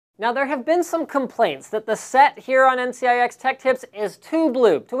Now, there have been some complaints that the set here on NCIX Tech Tips is too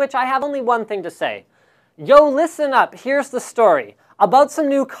blue, to which I have only one thing to say. Yo, listen up, here's the story about some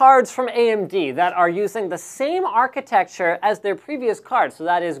new cards from AMD that are using the same architecture as their previous cards. So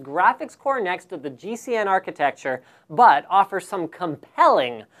that is graphics core next to the GCN architecture, but offer some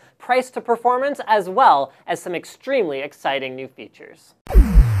compelling price to performance as well as some extremely exciting new features.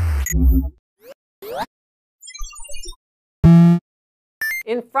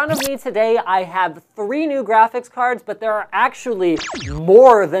 In front of me today, I have 3 new graphics cards, but there are actually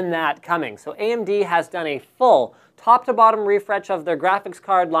more than that coming. So AMD has done a full top-to-bottom refresh of their graphics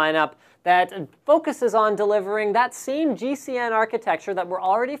card lineup that focuses on delivering that same GCN architecture that we're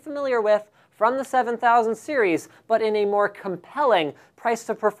already familiar with from the 7000 series, but in a more compelling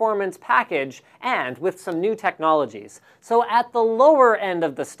price-to-performance package and with some new technologies. So at the lower end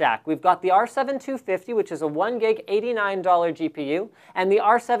of the stack, we've got the R7 250, which is a 1 gig $89 GPU, and the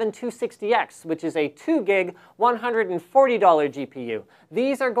R7 260X, which is a 2 gig $140 GPU.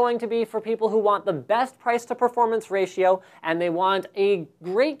 These are going to be for people who want the best price-to-performance ratio, and they want a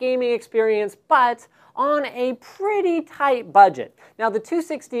great gaming experience, but on a pretty tight budget. Now, the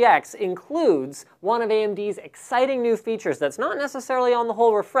 260X includes one of AMD's exciting new features that's not necessarily on the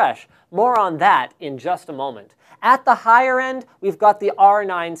whole refresh. More on that in just a moment. At the higher end, we've got the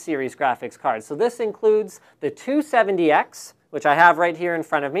R9 series graphics cards. So this includes the 270X, which I have right here in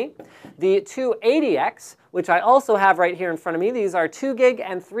front of me, the 280X, which I also have right here in front of me. These are 2 gig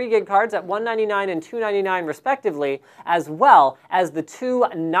and 3 gig cards at $199 and $299 respectively, as well as the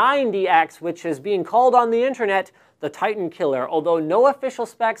 290X, which is being called on the internet the Titan Killer, although no official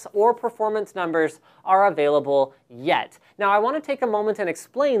specs or performance numbers are available yet. Now, I want to take a moment and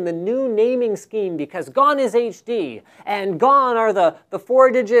explain the new naming scheme, because gone is HD, and gone are the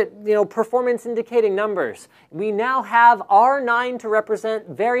 4-digit performance indicating numbers. We now have R9 to represent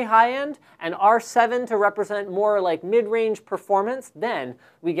very high-end, and R7 to represent more like mid-range performance. Then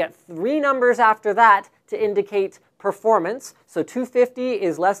we get 3 numbers after that to indicate performance. So 250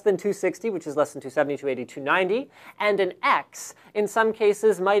 is less than 260, which is less than 270, 280, 290. And an X, in some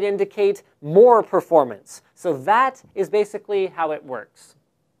cases, might indicate more performance. So that is basically how it works.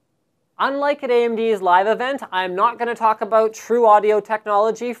 Unlike at AMD's live event, I'm not going to talk about true audio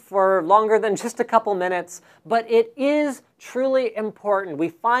technology for longer than just a couple minutes, but it is truly important. We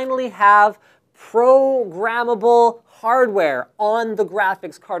finally have programmable hardware on the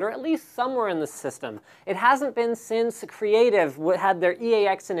graphics card, or at least somewhere in the system. It hasn't been since Creative had their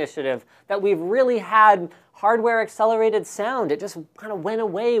EAX initiative that we've really had hardware accelerated sound. It just kind of went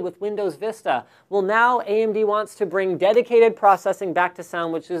away with Windows Vista. Well, now AMD wants to bring dedicated processing back to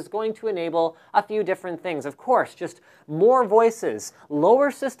sound, which is going to enable a few different things. Of course, just more voices, lower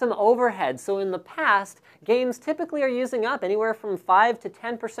system overhead. So in the past, games typically are using up anywhere from 5 to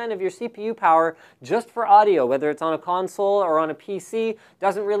 10% of your CPU power just for audio, whether it's on a console or on a PC,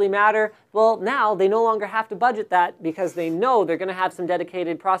 doesn't really matter. Well, now they no longer have to budget that because they know they're going to have some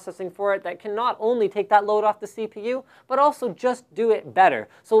dedicated processing for it that can not only take that load off the CPU, but also just do it better.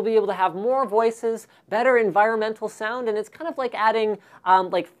 So we'll be able to have more voices, better environmental sound, and it's kind of like adding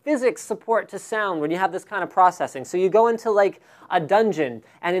like physics support to sound when you have this kind of processing. So you go into like a dungeon,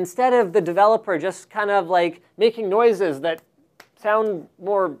 and instead of the developer just kind of like making noises that sound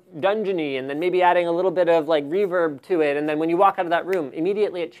more dungeony and then maybe adding a little bit of like reverb to it, and then when you walk out of that room,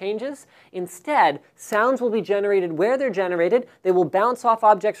 immediately it changes. Instead, sounds will be generated where they're generated. They will bounce off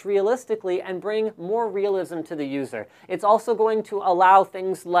objects realistically and bring more realism to the user. It's also going to allow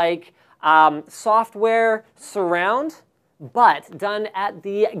things like software surround, but done at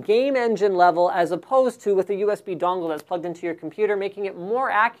the game engine level as opposed to with a USB dongle that's plugged into your computer, making it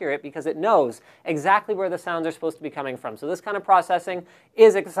more accurate because it knows exactly where the sounds are supposed to be coming from. So this kind of processing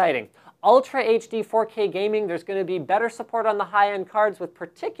is exciting. Ultra HD 4K gaming, there's going to be better support on the high-end cards with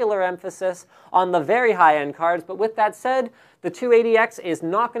particular emphasis on the very high-end cards. But with that said, the 280X is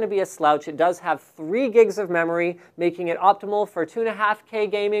not going to be a slouch. It does have 3 gigs of memory, making it optimal for 2.5K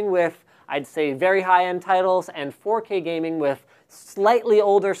gaming with, I'd say, very high-end titles, and 4K gaming with slightly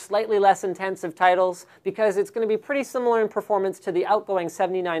older, slightly less intensive titles, because it's going to be pretty similar in performance to the outgoing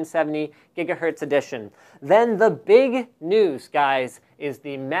 7970 gigahertz edition. Then the big news, guys, is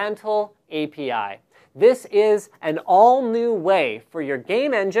the Mantle API. This is an all-new way for your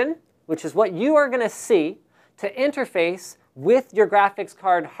game engine, which is what you are going to see, to interface with your graphics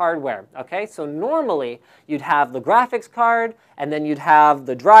card hardware. Okay, so normally you'd have the graphics card, and then you'd have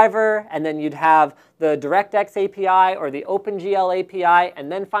the driver, and then you'd have the DirectX API or the OpenGL API,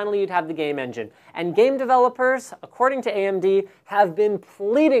 and then finally you'd have the game engine. And game developers, according to AMD, have been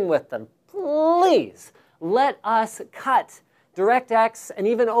pleading with them, please let us cut DirectX and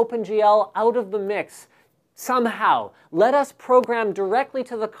even OpenGL out of the mix. Somehow, let us program directly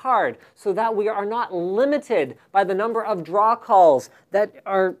to the card so that we are not limited by the number of draw calls that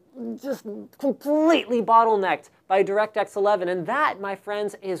are just completely bottlenecked by DirectX 11. And that, my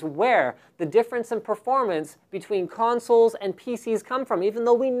friends, is where the difference in performance between consoles and PCs come from. Even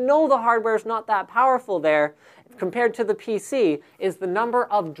though we know the hardware is not that powerful there, compared to the PC, is the number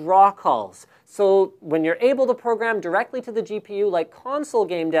of draw calls. So when you're able to program directly to the GPU like console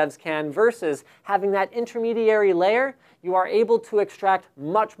game devs can versus having that intermediary layer, you are able to extract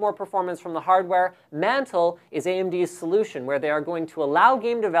much more performance from the hardware. Mantle is AMD's solution, where they are going to allow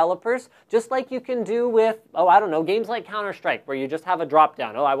game developers, just like you can do with, oh, I don't know, games like Counter-Strike, where you just have a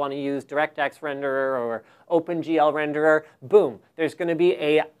drop-down. Oh, I want to use DirectX renderer or OpenGL renderer. Boom. There's going to be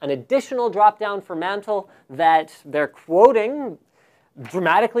an additional drop-down for Mantle that they're quoting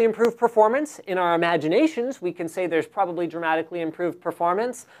dramatically improved performance. In our imaginations, we can say there's probably dramatically improved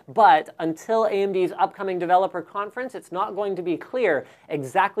performance, but until AMD's upcoming developer conference, it's not going to be clear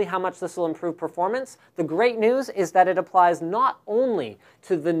exactly how much this will improve performance. The great news is that it applies not only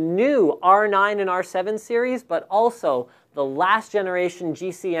to the new R9 and R7 series, but also the last generation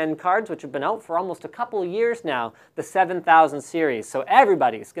GCN cards, which have been out for almost a couple of years now, the 7000 series. So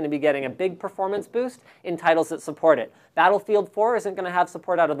everybody's going to be getting a big performance boost in titles that support it. Battlefield 4 isn't going to have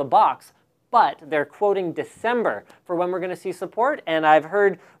support out of the box, but they're quoting December for when we're going to see support, and I've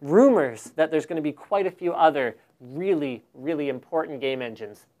heard rumors that there's going to be quite a few other really, really important game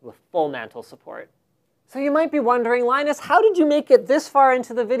engines with full Mantle support. So you might be wondering, Linus, how did you make it this far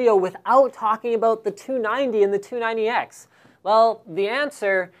into the video without talking about the 290 and the 290X? Well, the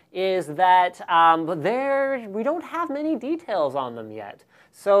answer is that we don't have many details on them yet.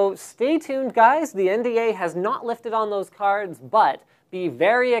 So stay tuned, guys. The NDA has not lifted on those cards, but be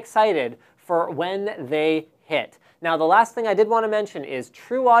very excited for when they hit. Now, the last thing I did want to mention is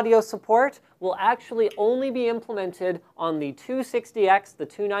true audio support will actually only be implemented on the 260X, the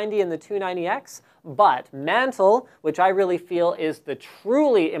 290, and the 290X, but Mantle, which I really feel is the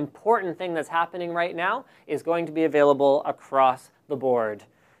truly important thing that's happening right now, is going to be available across the board.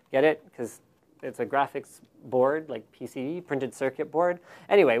 Get it? Because it's a graphics board, like PCB, printed circuit board.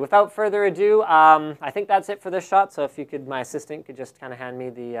 Anyway, without further ado, I think that's it for this shot, so if you could, my assistant could just kind of hand me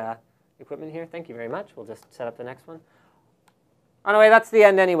the equipment here. Thank you very much. We'll just set up the next one. Anyway, that's the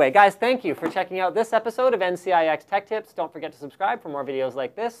end anyway. Guys, thank you for checking out this episode of NCIX Tech Tips. Don't forget to subscribe for more videos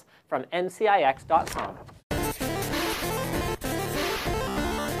like this from ncix.com.